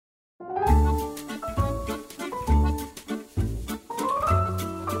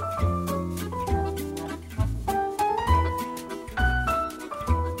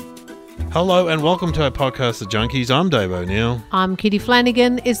Hello and welcome to our podcast, The Junkies. I'm Dave O'Neill. I'm Kitty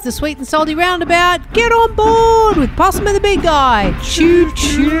Flanagan. It's the sweet and salty roundabout. Get on board with Possum and the Big Guy. Choo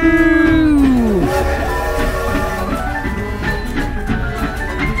choo.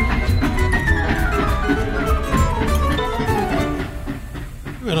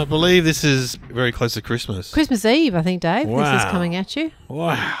 And I believe this is very close to Christmas. Christmas Eve, I think, Dave. Wow. This is coming at you.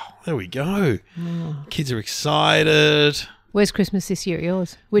 Wow. There we go. Kids are excited. Where's Christmas this year at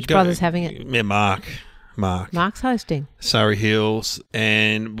yours? Which brother's having it? Yeah, Mark. Mark's hosting. Surrey Hills.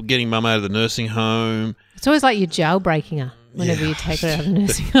 And getting mum out of the nursing home. It's always like you're jailbreaking her whenever you take her out of the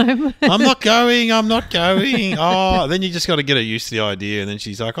nursing home. I'm not going. Oh, then you just got to get her used to the idea. And then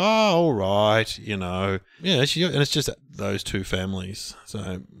she's like, oh, all right, you know. Yeah, and it's just those two families.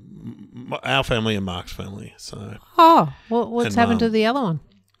 So our family and Mark's family. So. Oh, what's happened to the other one?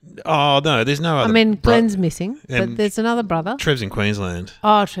 Oh, no, there's no other. I mean, Glenn's missing, but there's another brother. Trev's in Queensland.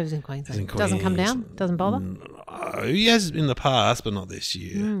 Oh, Trev's in Queensland. Doesn't come down? Doesn't bother? He has in the past, but not this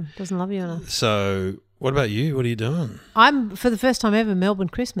year. Doesn't love you enough. So, what about you? What are you doing? I'm, for the first time ever, Melbourne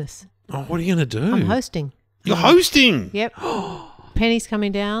Christmas. Oh, what are you going to do? I'm hosting. You're hosting? Yep. Penny's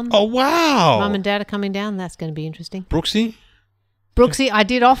coming down. Oh, wow. Mum and Dad are coming down. That's going to be interesting. Brooksy? Brooksy, I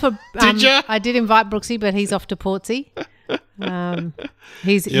did offer. Did you? I did invite Brooksy, but he's off to Portsea.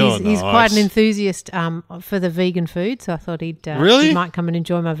 He's nice. quite an enthusiast for the vegan food, so I thought he might come and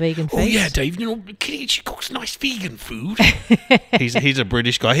enjoy my vegan feast. Oh yeah, Dave. You know, Kitty, she cooks nice vegan food. he's a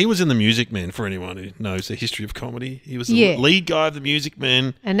British guy. He was in the Music Men. For anyone who knows the history of comedy, he was the lead guy of the Music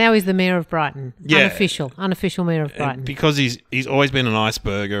Men, and now he's the mayor of Brighton. Yeah, unofficial mayor of Brighton. And because he's always been an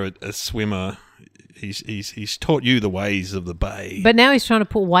iceberger, a swimmer. He's taught you the ways of the bay. But now he's trying to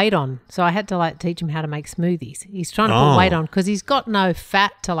put weight on. So I had to teach him how to make smoothies. He's trying to put weight on because he's got no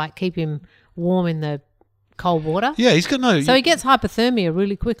fat to keep him warm in the cold water. Yeah, he's got no. So he gets hypothermia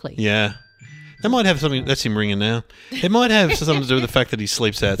really quickly. Yeah. That might have something. That's him ringing now. It might have something to do with the fact that he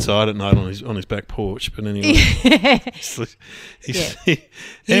sleeps outside at night on his back porch. But anyway,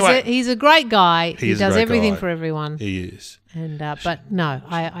 he's a great guy. He does everything for everyone. He is. And but no,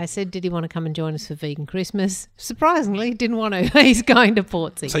 I said, did he want to come and join us for vegan Christmas? Surprisingly, he didn't want to. He's going to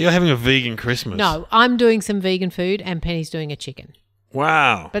Portsea. So you're having a vegan Christmas? No, I'm doing some vegan food, and Penny's doing a chicken.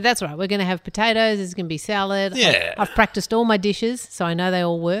 Wow. But that's all right. We're going to have potatoes. There's going to be salad. Yeah. I've practiced all my dishes, so I know they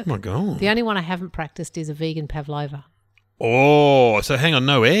all work. Oh, my God. The only one I haven't practiced is a vegan pavlova. Oh, so hang on,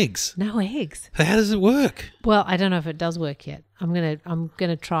 no eggs? No eggs. So how does it work? Well, I don't know if it does work yet. I'm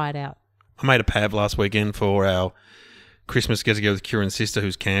gonna try it out. I made a pav last weekend for our Christmas get-together with Kieran's sister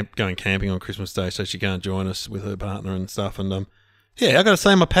who's going camping on Christmas Day, so she can't join us with her partner and stuff. And, yeah, I got to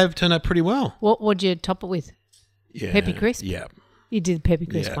say my pav turned out pretty well. What'd you top it with? Yeah. Peppy crisp? Yeah. You did the Peppy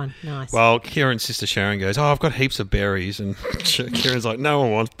Crisp one. Nice. Well, Kieran's sister Sharon goes, I've got heaps of berries. And Kieran's like, no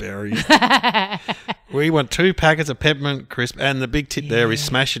one wants berries. We want 2 packets of peppermint crisp. And the big tip there is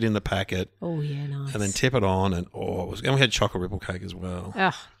smash it in the packet. Oh, yeah, nice. And then tip it on. And we had chocolate ripple cake as well.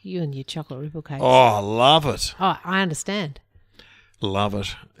 Oh, you and your chocolate ripple cake. Oh, I love it. Oh, I understand. Love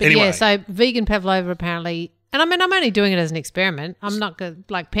it. But anyway. Yeah, so vegan pavlova apparently... And I mean, I'm only doing it as an experiment. I'm not going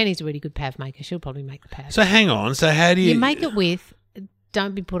to... Penny's a really good pav maker. She'll probably make the pav. So hang on. So how do you... You make it with...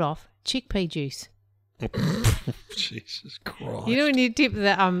 Don't be put off. Chickpea juice. Jesus Christ. You know when you dip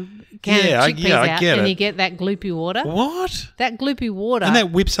the can of chickpeas out and you get that gloopy water? What? That gloopy water. And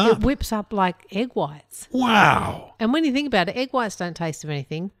that whips up? It whips up like egg whites. Wow. And when you think about it, egg whites don't taste of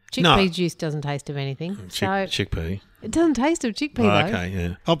anything. Chickpea juice doesn't taste of anything. Chickpea. It doesn't taste of chickpea though. Okay,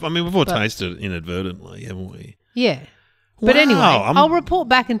 yeah. I mean, we've all tasted it inadvertently, haven't we? Yeah. But anyway, I'll report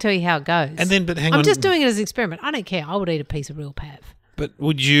back and tell you how it goes. And then, but hang on. I'm just doing it as an experiment. I don't care. I would eat a piece of real pav. But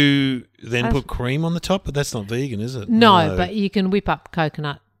would you then put cream on the top? But that's not vegan, is it? No, but you can whip up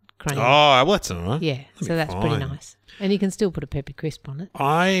coconut cream. Oh, well, that's all right. Yeah, so that's pretty nice. And you can still put a Peppy Crisp on it.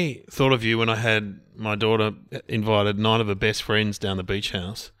 I thought of you when I had my daughter invited 9 of her best friends down the beach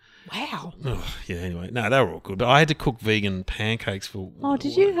house. Wow. Oh, yeah, anyway. No, they were all good. But I had to cook vegan pancakes for... Oh,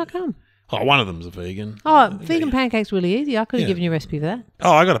 did you? How come? Oh, one of them's a vegan. Oh, vegan pancakes really easy. I could have given you a recipe for that.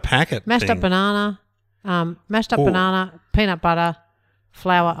 Oh, I got a packet. Mashed up banana, peanut butter,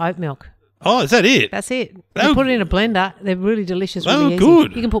 flour, oat milk. Oh, is that it? That's it. You put it in a blender. They're really delicious, really easy.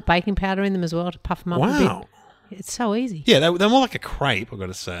 Good. You can put baking powder in them as well to puff them up a bit. Wow. It's so easy. Yeah, they're more like a crepe, I've got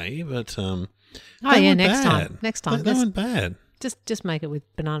to say. But next time. They weren't bad. Just make it with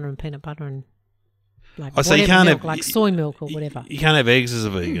banana and peanut butter and so you can't milk, like soy milk or whatever. You can't have eggs as a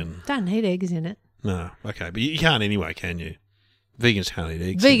vegan. Don't need eggs in it. No, okay, but you can't anyway, can you? Vegans can't eat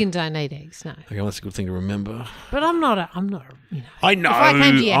eggs. Vegans don't eat eggs, no. Okay, well, that's a good thing to remember. But I'm not, you know. I know. If I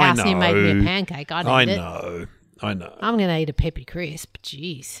came to your house and you made me a pancake, I'd eat it. I know. I'm going to eat a Peppy Crisp.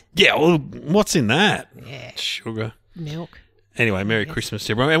 Jeez. Yeah, well, what's in that? Yeah. Sugar. Milk. Anyway, Merry Christmas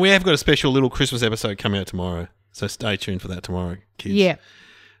to everyone. And we have got a special little Christmas episode coming out tomorrow. So stay tuned for that tomorrow, kids. Yeah.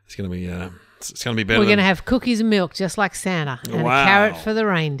 It's going to be it's going to be better. We're going to have cookies and milk just like Santa and Wow. a carrot for the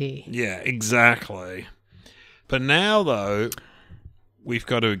reindeer. Yeah, exactly. But now, though, we've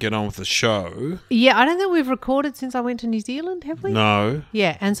got to get on with the show. Yeah, I don't think we've recorded since I went to New Zealand, have we? No.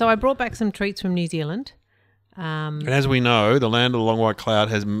 Yeah, and so I brought back some treats from New Zealand. And as we know, the land of the long white cloud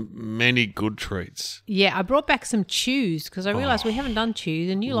has many good treats. Yeah, I brought back some chews because I realised we haven't done chews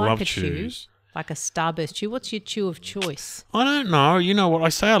and you like Love a chew. chews. Like a Starburst chew. What's your chew of choice? I don't know. You know what? I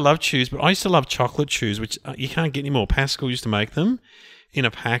say I love chews, but I used to love chocolate chews, which you can't get anymore. Pascal used to make them in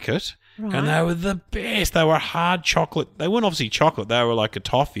a packet, and they were the best. They were hard chocolate. They weren't obviously chocolate. They were like a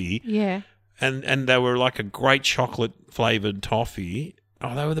toffee, Yeah. and they were like a great chocolate flavoured toffee.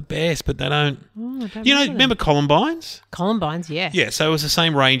 Oh, they were the best, but they don't... Oh, I don't remember Columbines? Columbines, yeah. Yeah, so it was the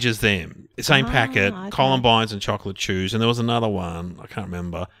same range as them. Same packet, okay. Columbines and chocolate chews, and there was another one, I can't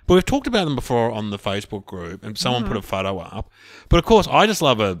remember. But we've talked about them before on the Facebook group, and someone put a photo up. But of course, I just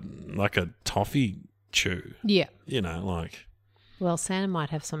love a toffee chew. Yeah. You know, like... Well, Santa might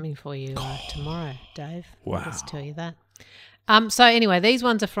have something for you tomorrow, Dave. Wow. I'll just tell you that. So anyway, these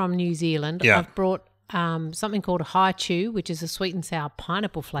ones are from New Zealand. Yeah. I've brought something called a High Chew, which is a sweet and sour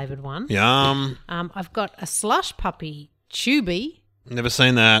pineapple flavoured one. Yum. I've got a Slush Puppy Chewbie, Never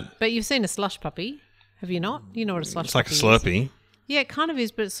seen that. but you've seen a Slush Puppy, have you not? You know what a Slush It's like a Puppy is. Slurpee. Yeah, it kind of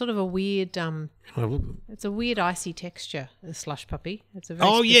is, but it's sort of a weird, Oh, look. it's a weird icy texture, the Slush Puppy. It's a very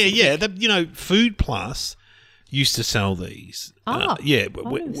Oh, yeah, specific- yeah. Food Plus used to sell these. Oh, yeah. But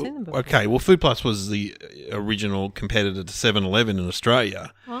I've never seen them before. okay, well, Food Plus was the original competitor to 7-Eleven in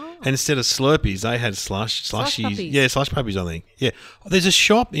Australia. Oh. And instead of Slurpees, they had slushies. Puppies. Yeah, slush puppies, I think. Yeah. There's a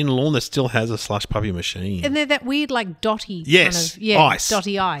shop in Lorne that still has a slush puppy machine. And they're that weird, like, dotty Yes. kind of, yeah, Ice.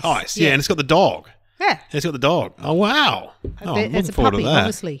 dotty ice. Ice, yeah. And it's got the dog. Yeah. It's got the dog. Oh, wow. Oh, I'm It's looking a forward puppy, to that.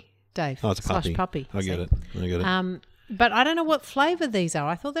 obviously, Dave. Oh, it's a puppy. Slush puppy. I get see. it. But I don't know what flavour these are.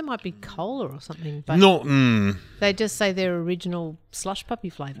 I thought they might be cola or something. But No, they just say they're original slush puppy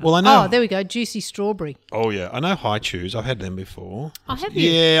flavour. Well, I know- Oh, there we go. Juicy strawberry. Oh, yeah. I know High Chews. I've had them before. Oh, have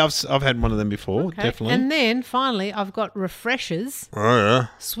you? Yeah, I've had one of them before, Okay. definitely. And then finally, I've got Refreshers. Oh, yeah.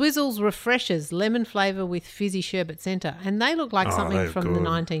 Swizzles Refreshers, lemon flavour with fizzy sherbet centre. And they look like Oh, something they're from the good.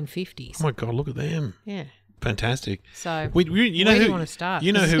 1950s. Oh, my God, look at them. Yeah. Fantastic. So, You know where do who you want to start?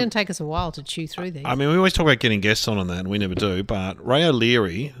 You know It's who? going to take us a while to chew through these. I mean, we always talk about getting guests on that, and we never do. But Ray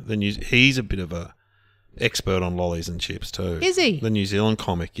O'Leary, he's a bit of a expert on lollies and chips too. Is he? The New Zealand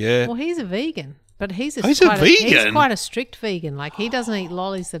comic, yeah. Well, he's a vegan, but he's Oh, he's a he's vegan? quite a strict vegan. Like, he doesn't eat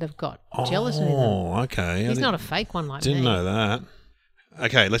lollies that have got gelatin in them. Oh, okay. He's not a fake one like Didn't me. know that.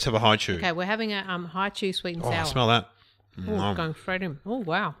 Okay, let's have a high chew. Okay, we're having a High Chew sweet and Oh, sour. smell that. Oh, it's going straight in. Oh,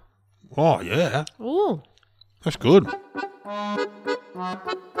 wow. Oh, yeah. Oh, That's good.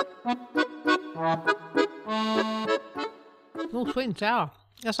 oh, sweet and sour.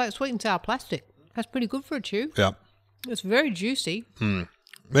 That's like sweet and sour plastic. That's pretty good for a chew. Yeah. It's very juicy.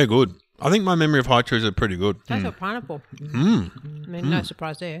 They're good. I think my memory of high chews are pretty good. That's a pineapple. I mean, no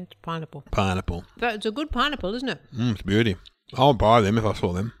surprise there. It's pineapple. Pineapple. But it's a good pineapple, isn't it? It's beauty. I'll buy them if I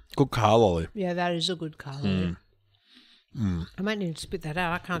saw them. Good car lolly. Yeah, that is a good colour. I might need to spit that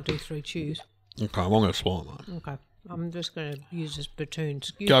out. I can't do 3 chews. Okay, I'm going to swallow that. Okay. I'm just going to use a spittoon.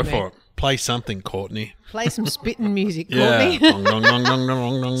 Excuse Go me. for it. Play something, Courtney. Play some spitting music, Yeah. Courtney. Dong, dong, dong, dong, dong,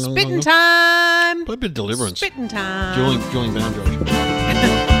 dong, dong, Spitting dong. time. Play a bit of Deliverance. Spitting time. Julian Bound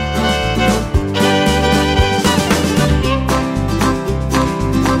Josh.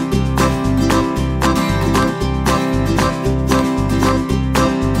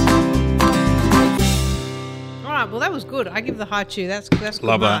 All right, well, that was good. I give the High Chew. That's good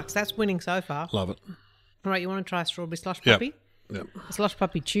Love that. marks. That's winning so far. Love it. All right, you want to try Strawberry Slush Yep. Puppy? Yep. Slush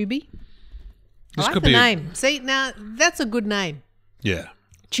Puppy Chubby. This I like could the be name. See, now, that's a good name. Yeah.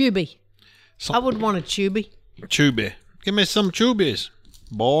 Chubby. Some- I would want a Chubby. Chubby. Give me some Chubies,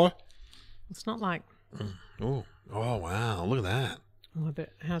 boy. It's not like, Oh, wow. Look at that. oh, I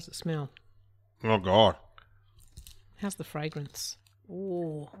bet, how's it smell? Oh, God. How's the fragrance?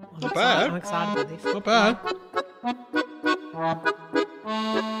 Oh, Not bad. I'm excited for this. Not bad.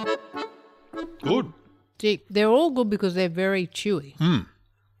 Good. Gee, they're all good because they're very chewy.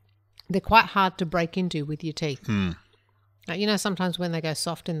 They're quite hard to break into with your teeth. Like, you know, sometimes when they go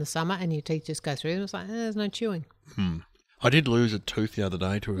soft in the summer and your teeth just go through them, it's like, there's no chewing. I did lose a tooth the other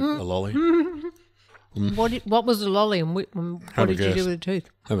day to a lolly. What was the lolly and what Have a did you do guess. with the tooth?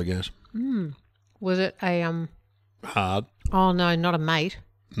 Have a guess. Was it a, Hard. oh no, not a mate,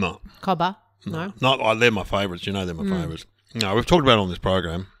 No. cobber? No? They're my favourites. You know they're my favourites. No, we've talked about it on this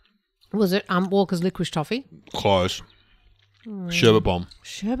program. Was it Walker's Licorice Toffee? Close. Sherbet bomb.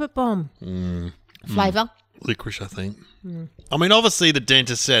 Sherbet bomb. Flavour? Licorice, I think. I mean, obviously the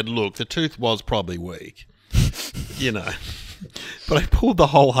dentist said, look, the tooth was probably weak. You know. But I pulled the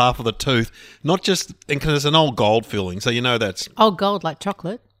whole half of the tooth, not just because it's an old gold filling, so you know that's... Oh, gold like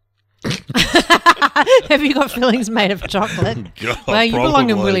chocolate? Have you got fillings made of chocolate? God, well, you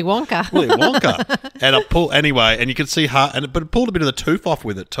belong in probably. Willy Wonka. Willy Wonka. And I pulled, anyway, and you could see but it pulled a bit of the tooth off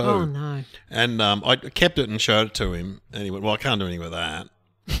with it too. Oh, no. And I kept it and showed it to him, and he went, well, I can't do anything with that.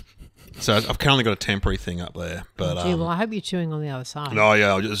 So I've currently got a temporary thing up there. But Gee, well, I hope you're chewing on the other side. no, yeah,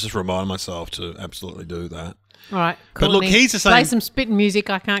 I'll just remind myself to absolutely do that. All right, But look, Courtney, he's the same... Play some spitting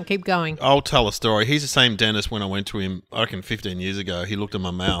music. I can't keep going. I'll tell a story. He's the same dentist when I went to him, I reckon 15 years ago. He looked at my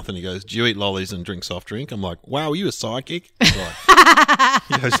mouth and he goes, do you eat lollies and drink soft drink? I'm like, wow, are you a psychic? He's like,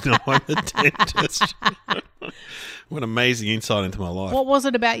 he goes, no, I'm a dentist. What an amazing insight into my life. What was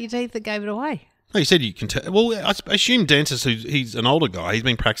it about your teeth that gave it away? Oh, he said you can tell. Well, I assume dentist, he's an older guy. He's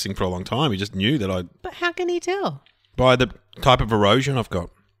been practicing for a long time. He just knew that But how can he tell? by the type of erosion I've got.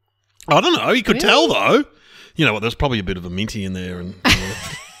 I don't know. He could tell, though. You know what? There's probably a bit of a minty in there. And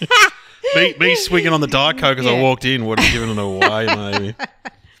me swigging on the Diet Coke as I walked in would have given it away, maybe.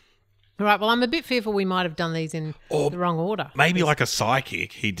 Right, well, I'm a bit fearful we might have done these in the wrong order. Maybe like a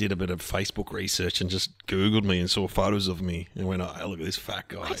psychic, he did a bit of Facebook research and just Googled me and saw photos of me and went, oh, look at this fat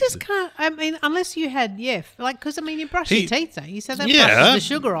guy. I just can't, I mean, unless you had, because, I mean, you brush your teeth, don't you? So that brushes the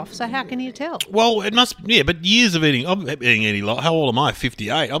sugar off, so how can you tell? Well, it must, but years of eating, I'm eating lollies. How old am I?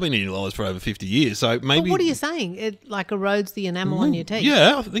 58. I've been eating lollies for over 50 years, so maybe. Well, what are you saying? It like erodes the enamel on your teeth?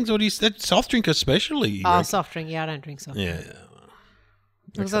 Yeah, I think what that soft drink especially. Oh, soft drink. Yeah, I don't drink soft drink. Yeah.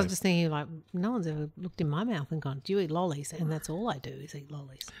 Because I was just thinking, like, no one's ever looked in my mouth and gone, do you eat lollies? And that's all I do is eat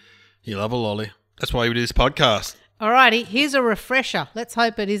lollies. You love a lolly. That's why we do this podcast. Alrighty, here's a refresher. Let's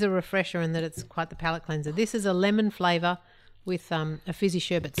hope it is a refresher and that it's quite the palate cleanser. This is a lemon flavour with a fizzy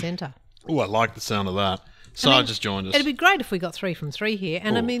sherbet centre. Oh, I like the sound of that. Sarge just joined us. It'd be great if we got 3 from 3 here.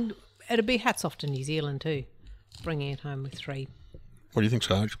 And I mean, it'd be hats off to New Zealand too, bringing it home with 3. What do you think,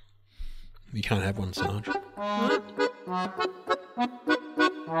 Sarge? You can't have one, Sarge.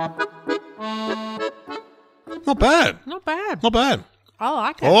 Not bad. Not bad. Not bad. I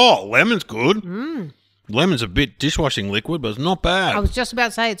like it. Oh, lemon's good. Lemon's a bit dishwashing liquid, but it's not bad. I was just about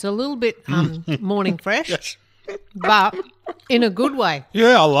to say it's a little bit morning fresh, Yes. but in a good way.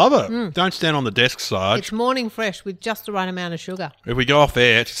 Yeah, I love it. Don't stand on the desk, Sarge. It's morning fresh with just the right amount of sugar. If we go off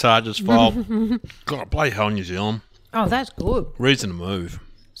air, it's Sarge's fault. God, bloody hell, New Zealand. Oh, that's good. Reason to move.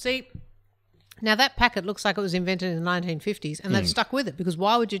 See, now that packet looks like it was invented in the 1950s and they've stuck with it because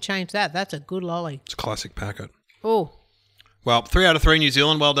why would you change that? That's a good lolly. It's a classic packet. Oh. Well, 3 out of 3 New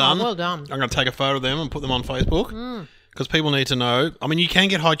Zealand. Well done. Oh, well done. I'm going to take a photo of them and put them on Facebook because people need to know. I mean, you can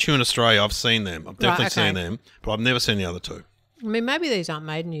get high chew in Australia. I've seen them. I've definitely seen them, but I've never seen the other two. I mean, maybe these aren't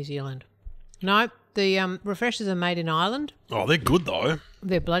made in New Zealand. No, the refreshers are made in Ireland. Oh, they're good though.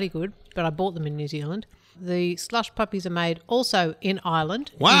 They're bloody good, but I bought them in New Zealand. The slush puppies are made also in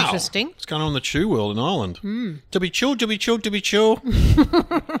Ireland. Wow. Interesting. What's going on in the chew world in Ireland? To be chill, to be chill, to be chill.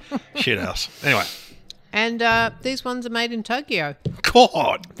 Shit house. Anyway. And these ones are made in Tokyo.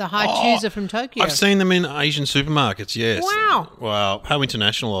 God. The high chews are from Tokyo. I've seen them in Asian supermarkets, yes. Wow. Wow. How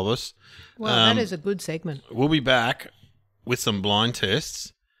international of us. Well, that is a good segment. We'll be back with some blind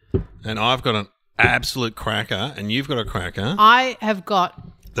tests. And I've got an absolute cracker and you've got a cracker. I have got...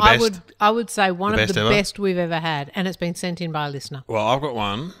 The best. I would say one of the ever? best we've ever had, and it's been sent in by a listener. Well, I've got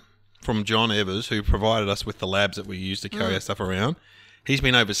one from John Evers, who provided us with the labs that we use to carry our stuff around. He's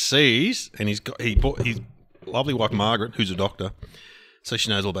been overseas, and he bought his lovely wife Margaret, who's a doctor, so she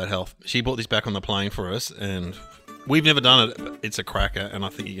knows all about health. She brought this back on the plane for us, and we've never done it. But it's a cracker, and I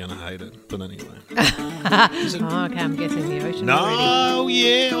think you're going to hate it. But anyway, Oh, okay, I'm guessing the ocean already. no,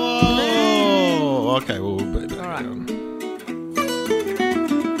 yeah, oh, okay, well, we'll be back. All right.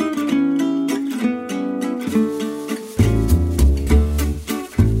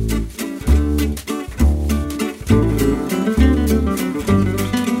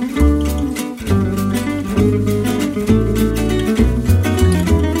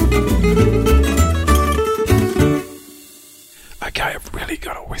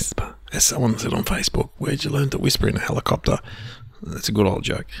 As someone said on Facebook, where'd you learn to whisper in a helicopter? That's a good old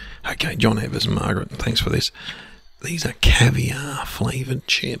joke. Okay, John Evers and Margaret, thanks for this. These are caviar flavoured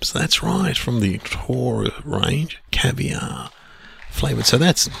chips. That's right, from the Aotearoa range, caviar flavoured. So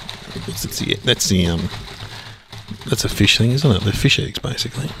that's a fish thing, isn't it? The fish eggs,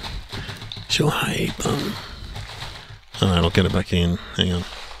 basically. She'll hate them. All right, I'll get it back in. Hang on.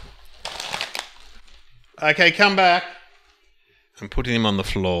 Okay, come back. I'm putting them on the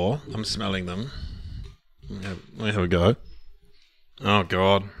floor. I'm smelling them. Let me have a go. Oh,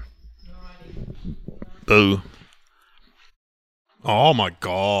 God. Boo. Oh, my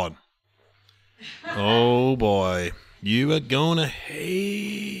God. Oh, boy. You are going to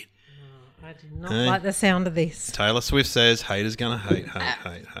hate. I do not like the sound of this. Taylor Swift says haters going to hate.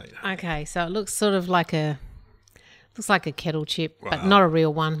 Okay, so it looks sort of like a kettle chip, but not a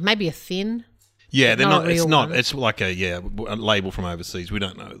real one. Maybe a thin. Yeah, they're not. It's not. One. It's like a label from overseas. We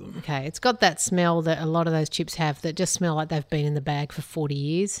don't know them. Okay, it's got that smell that a lot of those chips have that just smell like they've been in the bag for 40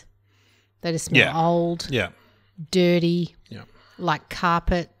 years. They just smell old, dirty, like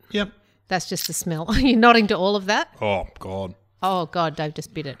carpet. Yep. That's just the smell. Are you nodding to all of that? Oh, God. Oh, God, Dave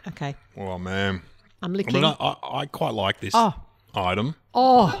just bit it. Okay. Oh, man. I'm licking. I mean, I quite like this item.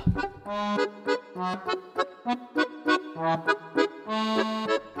 Oh.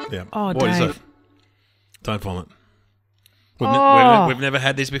 Yeah. Oh, what Dave. is it? Don't vomit. We've never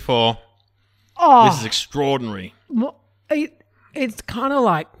had this before. Oh. This is extraordinary. It's kind of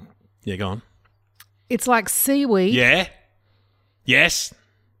like... Yeah, go on. It's like seaweed. Yeah. Yes.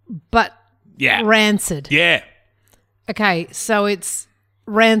 But rancid. Yeah. Okay, so it's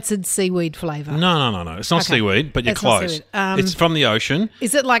rancid seaweed flavour. No. It's not seaweed, but you're close. It's from the ocean.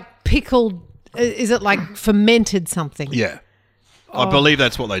 Is it like pickled... Is it like fermented something? Yeah. I believe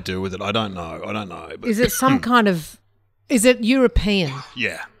that's what they do with it. I don't know. But is it some kind of... Is it European?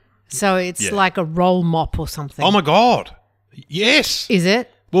 Yeah. So it's like a roll mop or something. Oh, my God. Yes. Is it?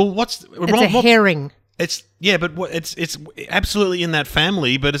 Well, it's a herring. It's but it's absolutely in that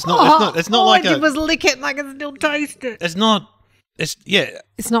family, but it's not. It's not like I was lick it and I can still taste it. It's not.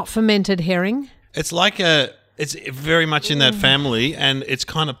 It's not fermented herring. It's like it's very much in that family, and it's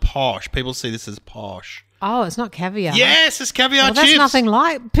kind of posh. People see this as posh. Oh, it's not caviar. Yes, it's caviar chips. That's nothing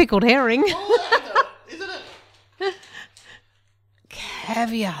like pickled herring. Isn't it?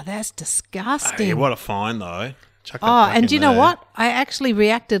 Caviar, that's disgusting. Hey, what a find, though. And do you know what? I actually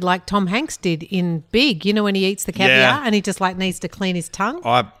reacted like Tom Hanks did in Big. You know when he eats the caviar and he just like needs to clean his tongue?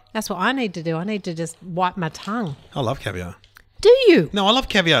 That's what I need to do. I need to just wipe my tongue. I love caviar. Do you? No, I love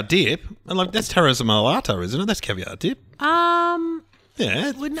caviar dip. That's terrorism malato, isn't it? That's caviar dip.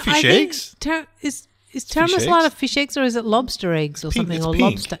 Yeah, fish eggs. Is tiramisu of fish eggs or is it lobster eggs or something? It's or pink.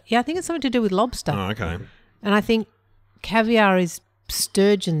 Lobster? Yeah, I think it's something to do with lobster. Oh, okay. And I think caviar is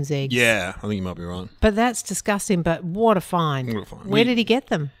sturgeon's eggs. Yeah, I think you might be right. But that's disgusting, but what a find. Where did he get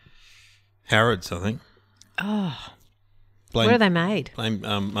them? Harrods, I think. Oh. Where are they made? Blame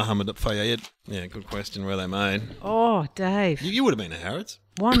Mohammed Fayed. Yeah, good question. Where are they made? Oh, Dave. You would have been at Harrods.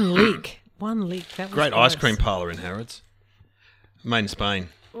 One lick. That was great gross. ice cream parlour in Harrods. Made in Spain.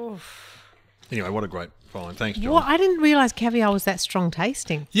 Oof. Anyway, what a great find. Thanks, John. Well, I didn't realise caviar was that strong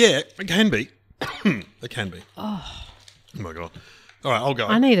tasting. Yeah, it can be. It can be. Oh my God. All right, I'll go.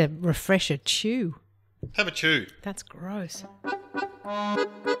 I need a refresher chew. Have a chew. That's gross.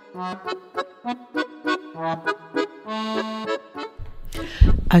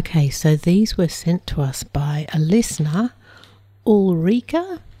 Okay, so these were sent to us by a listener,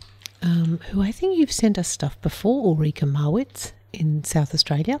 Ulrika, who I think you've sent us stuff before, Ulrika Marwitz in South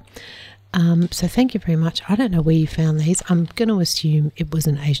Australia. So thank you very much. I don't know where you found these. I'm going to assume it was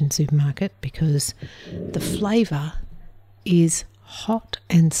an Asian supermarket because the flavour is hot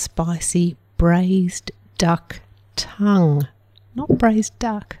and spicy braised duck tongue. Not braised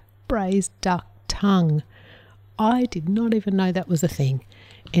duck, braised duck tongue. I did not even know that was a thing.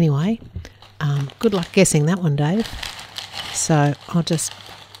 Anyway, good luck guessing that one, Dave. So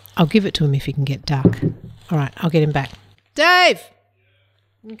I'll give it to him if he can get duck. All right, I'll get him back. Dave!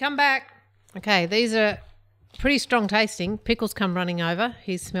 You can come back. Okay, these are pretty strong tasting. Pickles come running over.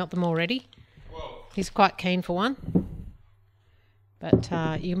 He's smelt them already. Whoa. He's quite keen for one.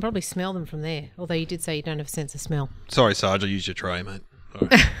 But you can probably smell them from there, although you did say you don't have a sense of smell. Sorry, Sarge, I used your tray, mate.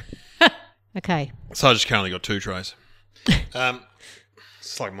 Sorry. Okay. Sarge has currently got 2 trays.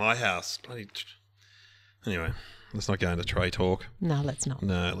 It's like my house. Anyway, let's not go into tray talk. No, let's not.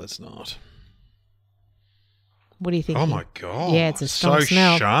 No, let's not. What do you think? Oh, my God. Yeah, it's a strong so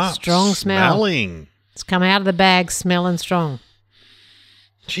smell. Sharp. Strong smell. Smelling. It's come out of the bag smelling strong.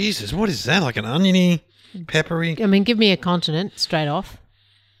 Jesus, what is that? Like an oniony, peppery? I mean, give me a continent straight off.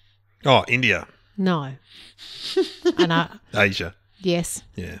 Oh, India. No. Asia. Yes.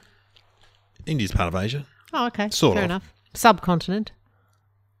 Yeah. India's part of Asia. Oh, okay. Sort Fair of. enough. Subcontinent.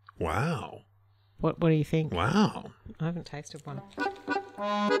 Wow. What do you think? Wow. I haven't tasted one.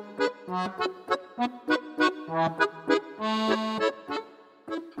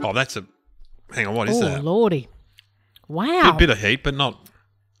 Oh, that's a... Hang on, what is that? Oh, lordy. Wow. Bit of heat, but not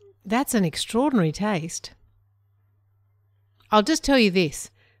That's an extraordinary taste. I'll just tell you this.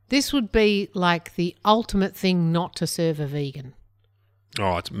 This would be like the ultimate thing not to serve a vegan.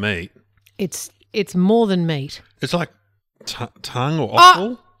 Oh, it's meat. It's more than meat. It's like tongue or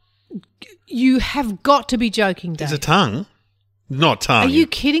offal. You have got to be joking, Dave. Is it tongue? Not tongue. Are you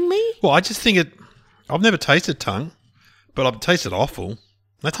kidding me? Well, I just think it. I've never tasted tongue, but I've tasted offal.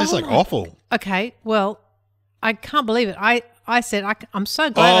 That tastes like offal. Okay, well, I can't believe it. I said I'm so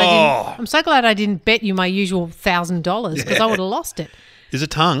glad I'm so glad I didn't bet you my usual $1,000 because I would have lost it. Is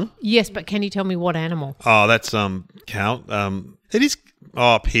it tongue? Yes, but can you tell me what animal? Oh, that's cow. It is.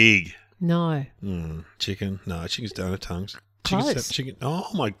 Oh, pig. No. Chicken. No, chickens don't have tongues. Close. Chicken. Oh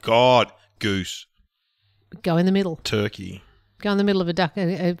my God. Goose. Go in the middle. Turkey. Go in the middle of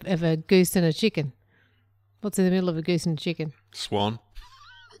a goose and a chicken. What's in the middle of a goose and a chicken? Swan.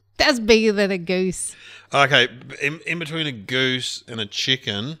 That's bigger than a goose. Okay, in between a goose and a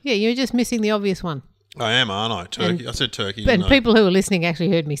chicken. Yeah, you're just missing the obvious one. I am, aren't I? Turkey. I said turkey. But people who are listening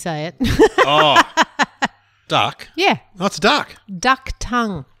actually heard me say it. Oh, duck. Yeah. Oh, it's duck. Duck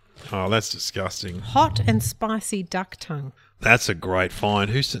tongue. Oh, that's disgusting. Hot and spicy duck tongue. That's a great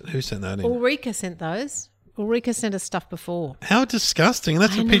find. Who sent that in? Ulrika sent those. Ulrika sent us stuff before. How disgusting. And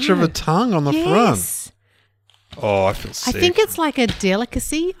that's a picture of a tongue on the front. Oh, I feel sick. I think it's like a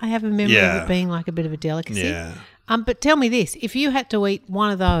delicacy. I have a memory of it being like a bit of a delicacy. Yeah. But tell me this. If you had to eat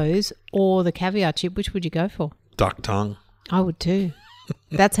one of those or the caviar chip, which would you go for? Duck tongue. I would too.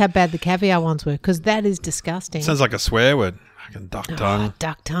 That's how bad the caviar ones were because that is disgusting. Sounds like a swear word. Fucking duck tongue.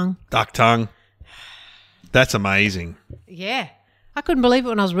 Duck tongue. Duck tongue. That's amazing. Yeah. I couldn't believe it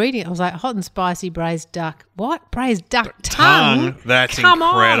when I was reading it. I was like, hot and spicy braised duck. What? Braised duck tongue? That's Come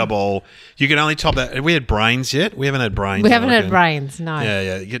incredible. On. You can only top that. Have we had brains yet? We haven't had brains. We haven't had brains, no.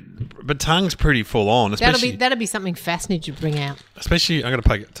 Yeah. But tongue's pretty full on. That'll be something fascinating to bring out. Especially, I'm going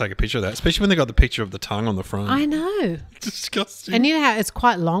to take a picture of that. Especially when they got the picture of the tongue on the front. I know. Disgusting. And you know how it's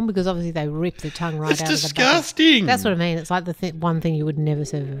quite long because obviously they rip the tongue right out of the back. It's disgusting. That's what I mean. It's like the one thing you would never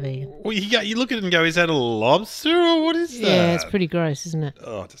serve a vegan. Well, you look at it and go, is that a lobster or what is that? Yeah, it's pretty gross, isn't it?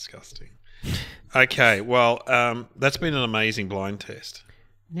 Oh, disgusting. Okay, well, that's been an amazing blind test.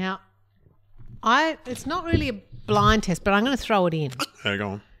 Now, it's not really a blind test, but I'm going to throw it in. Hang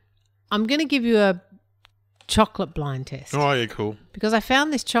on. I'm going to give you a chocolate blind test. Oh, yeah, cool. Because I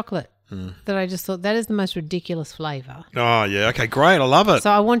found this chocolate that I just thought that is the most ridiculous flavour. Oh, yeah. Okay, great. I love it.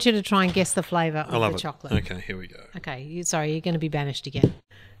 So I want you to try and guess the flavour of the chocolate. Okay, here we go. Okay, you're going to be banished again.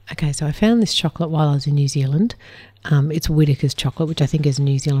 Okay, so I found this chocolate while I was in New Zealand. It's Whittaker's chocolate, which I think is a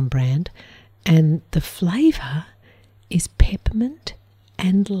New Zealand brand. And the flavour is peppermint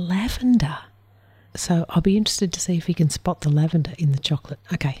and lavender. So I'll be interested to see if he can spot the lavender in the chocolate.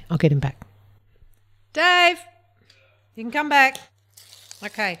 Okay, I'll get him back. Dave, you can come back.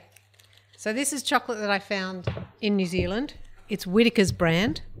 Okay, so this is chocolate that I found in New Zealand. It's Whittaker's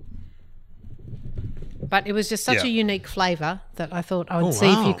brand. But it was just such a unique flavour that I thought I would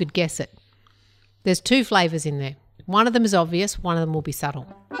see if you could guess it. There's 2 flavours in there. One of them is obvious, one of them will be subtle.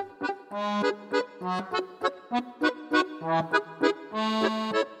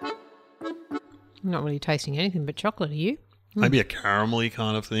 I'm not really tasting anything but chocolate, are you? Maybe a caramelly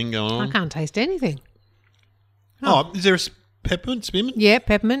kind of thing going on. I can't taste anything. Oh, is there a peppermint, spearmint? Yeah,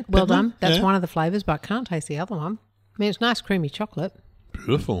 peppermint. Well Peppermint? done. That's Yeah. one of the flavours, but I can't taste the other one. I mean, it's nice creamy chocolate,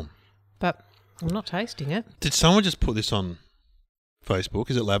 Beautiful. but I'm not tasting it. Did someone just put this on Facebook?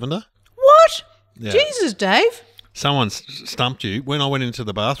 Is it lavender? What? Yeah. Jesus, Dave. Someone stumped you. When I went into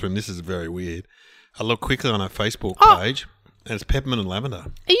the bathroom, this is very weird. I looked quickly on her Facebook page, and it's peppermint and lavender.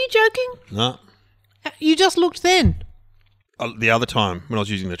 Are you joking? No. You just looked then. The other time when I was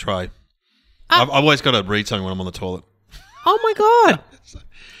using the tray. I've always got to read something when I'm on the toilet. Oh, my God.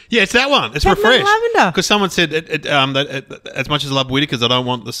 Yeah, it's that one. It's Peppermint refreshed. lavender. Because someone said, that as much as I love Whittaker's, I don't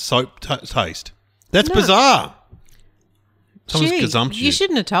want the soap taste. That's bizarre. Someone's gazumped you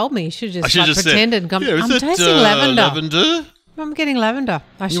shouldn't have told me. You should have just, said, pretended and gone, yeah, I'm that, tasting lavender. Lavender? I'm getting lavender.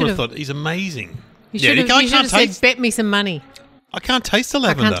 I You should would have have thought, he's amazing. You should have said, bet me some money. I can't taste the I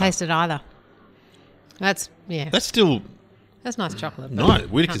lavender. can't taste it either. That's still nice chocolate. no.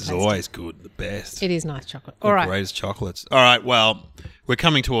 Whittaker's is always good, the best. It is nice chocolate. The All right. greatest chocolates. All right, well, we're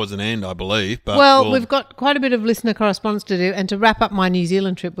coming towards an end, I believe. But We've got quite a bit of listener correspondence to do, and to wrap up my New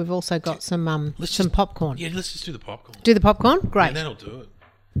Zealand trip, we've also got some popcorn. Yeah, let's just do the popcorn. Do the popcorn? Great. Yeah, that'll do it.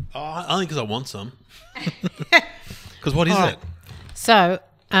 Oh, only because I want some. Because what is All right. it? So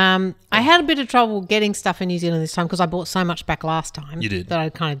I had a bit of trouble getting stuff in New Zealand this time because I bought so much back last time. You did. That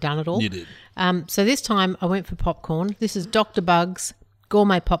I'd kind of done it all. You did. So this time I went for popcorn. This is Dr. Bug's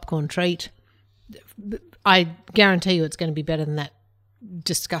gourmet popcorn treat. I guarantee you it's going to be better than that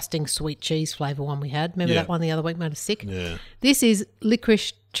disgusting sweet cheese flavour one we had. Remember Yeah. that one the other week made us sick? Yeah. This is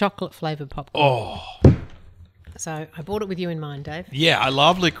licorice chocolate flavoured popcorn. Oh, So I bought it with you in mind, Dave. yeah. I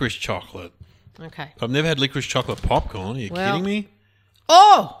love licorice chocolate. Okay. I've never had licorice chocolate popcorn. Are you Well- kidding me?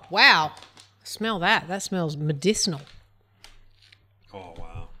 Oh, wow. Smell that. That smells medicinal. Oh,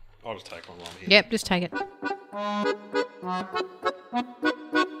 wow. I'll just take one while I'm here. Yep, just take it.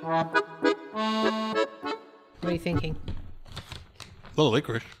 What are you thinking? A lot of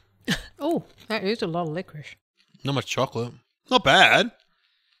licorice. Oh, that is a lot of licorice. Not much chocolate. Not bad.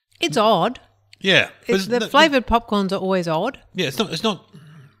 It's odd. Yeah. It's, the flavoured popcorns are always odd. Yeah, it's not.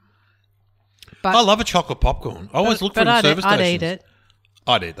 But, I love a chocolate popcorn. I always look for it in service I'd stations. eat it.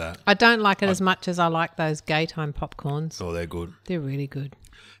 I'd eat that. I don't like it as much as I like those Gaytime popcorns. Oh, they're good. They're really good.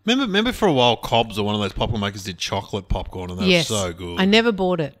 Remember for a while, Cobb's or one of those popcorn makers did chocolate popcorn, and they Yes. were so good. I never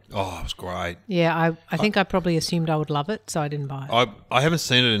bought it. Oh, it was great. Yeah, I think I probably assumed I would love it, so I didn't buy it. I haven't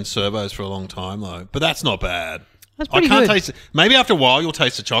seen it in servos for a long time though, but that's not bad. That's pretty I can't good. taste it. Maybe after a while you'll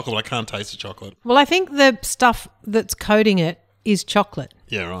taste the chocolate, but I can't taste the chocolate. Well, I think the stuff that's coating it is chocolate.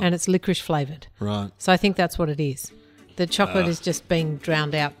 Yeah, right. And it's licorice flavoured. Right. So I think that's what it is. The chocolate is just being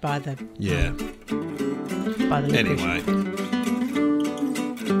drowned out by the Yeah. by the licorice. Anyway.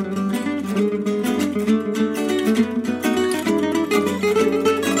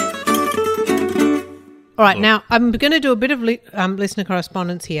 All right, now I'm going to do a bit of listener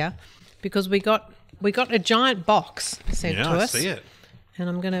correspondence here because we got a giant box sent to Yeah, I us. see it. And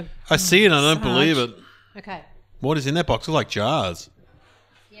I'm going to... I see it and I don't Sarge. believe it. Okay. What is in that box? It's like jars.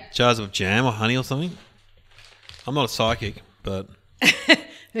 Yeah. Jars of jam or honey or something. I'm not a psychic, but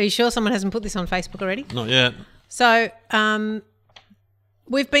Are you sure someone hasn't put this on Facebook already? not yet. So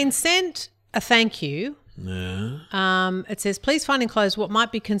we've been sent a thank you. Yeah. It says, please find enclosed what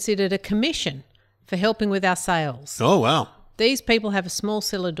might be considered a commission for helping with our sales. Oh, wow. These people have a small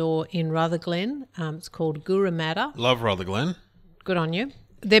cellar door in Rutherglen. It's called Gurumada. Love Rutherglen. Good on you.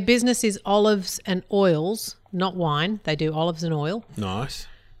 Their business is olives and oils, not wine. They do olives and oil. Nice.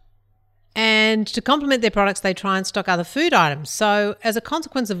 And to complement their products, they try and stock other food items. So as a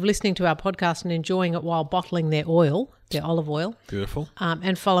consequence of listening to our podcast and enjoying it while bottling their oil, their olive oil, Beautiful.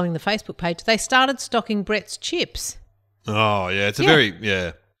 and following the Facebook page, they started stocking Brett's chips. Oh, yeah. It's a Yeah. very,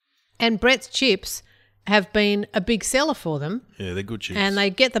 yeah. And Brett's chips have been a big seller for them. Yeah, they're good chips. And they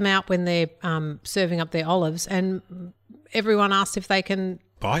get them out when they're serving up their olives. And everyone asks if they can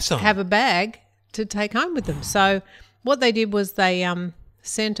Buy some. have a bag to take home with them. So what they did was they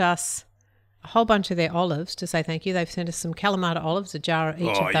sent us a whole bunch of their olives to say thank you. They've sent us some Kalamata olives, a jar each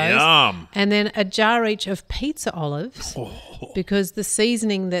Oh, of those. yum. And then a jar each of pizza olives because the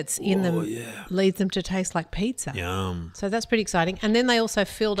seasoning that's in them leads them to taste like pizza. Yum. So that's pretty exciting. And then they also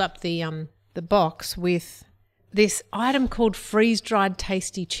filled up the box with this item called freeze-dried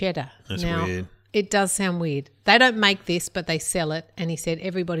tasty cheddar. That's now, weird. It does sound weird. They don't make this, but they sell it. And he said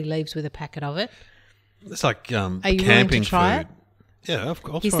everybody leaves with a packet of it. It's like Are you camping willing to try food. it? Yeah, of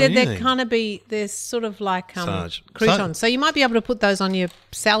course. He said they're sort of like Sarge. croutons. So you might be able to put those on your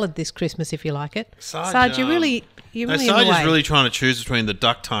salad this Christmas if you like it. Sarge, you're really No, in the Sarge is way. really trying to choose between the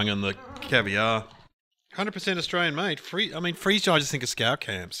duck tongue and the caviar. 100% Australian made. Freeze dry, I just think of scout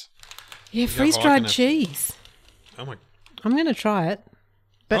camps. Yeah, hiking freeze-dried it. cheese. Oh, my. I'm going to try it.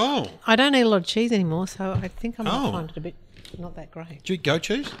 But Oh. I don't eat a lot of cheese anymore, so I think I might Oh. find it a bit not that great. Do you eat goat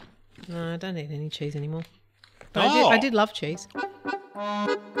cheese? No, I don't eat any cheese anymore. But Oh. I did love cheese.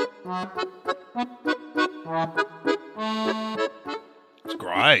 It's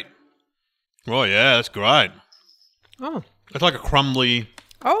great. Oh, yeah, that's great. Oh. It's like a crumbly,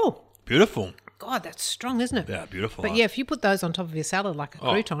 Oh. beautiful. God, that's strong, isn't it? Yeah, beautiful. But yeah, if you put those on top of your salad like a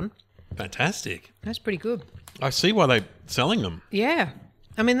crouton, Fantastic. that's pretty good. I see why they're selling them. Yeah.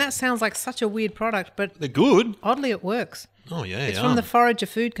 I mean, that sounds like such a weird product, but They're good. oddly it works. Oh, yeah, It's from the Forager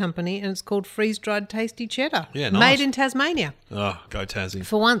Food Company and it's called Freeze-Dried Tasty Cheddar. Yeah, Made nice. in Tasmania. Oh, go Tassie.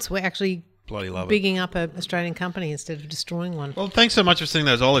 For once, we're actually Bloody love it. bigging up an Australian company instead of destroying one. Well, thanks so much for sending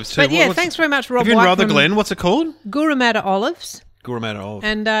those olives, too. But yeah, thanks very much, Rob If you're in White from Rutherglen, what's it called? Gurumada Olives. Gurumada olive.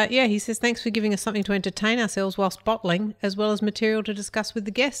 And yeah, he says, thanks for giving us something to entertain ourselves whilst bottling, as well as material to discuss with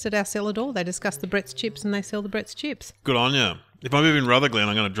the guests at our cellar door. They discuss the Brett's chips and they sell the Brett's chips. Good on you. If I move in Rutherglen,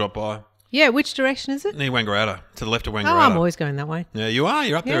 I'm going to drop by. Yeah, which direction is it? Near Wangaratta, to the left of Wangaratta. Oh, I'm always going that way. Yeah, you are.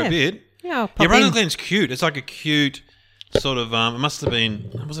 You're up there Yeah. a bit. Yeah, I'll Yeah, pop in. Rutherglen's cute. It's like a cute sort of. It must have been.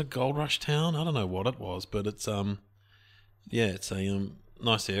 Was it Gold Rush town? I don't know what it was, but it's yeah, it's a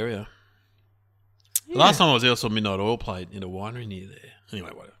nice area. The last time I was there, I saw Midnight Oil played in a winery near there.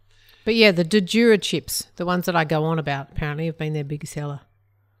 Anyway, whatever. But yeah, the Dejura chips, the ones that I go on about, apparently have been their biggest seller.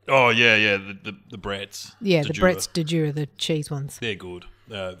 Oh, yeah, the Bretts. Yeah, De the Jure. Bretts de Jure, the cheese ones. They're good.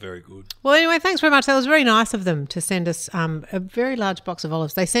 Very good. Well, anyway, thanks very much. That was very nice of them to send us a very large box of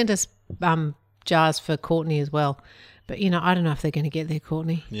olives. They sent us jars for Courtney as well. But, I don't know if they're going to get there,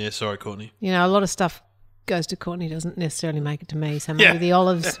 Courtney. Yeah, sorry, Courtney. A lot of stuff goes to Courtney, doesn't necessarily make it to me. So maybe the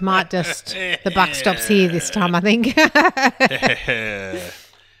olives might just, the buck stops here this time, I think.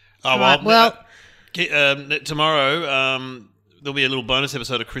 Tomorrow there'll be a little bonus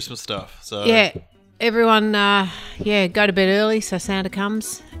episode of Christmas stuff. So yeah, everyone, go to bed early so Santa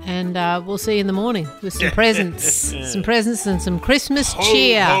comes, and we'll see you in the morning with some presents, and some Christmas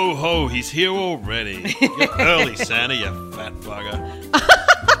cheer. Ho, ho, he's here already. You're early, Santa, you fat bugger.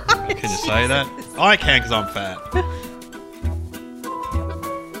 Can you say that? I can because I'm fat.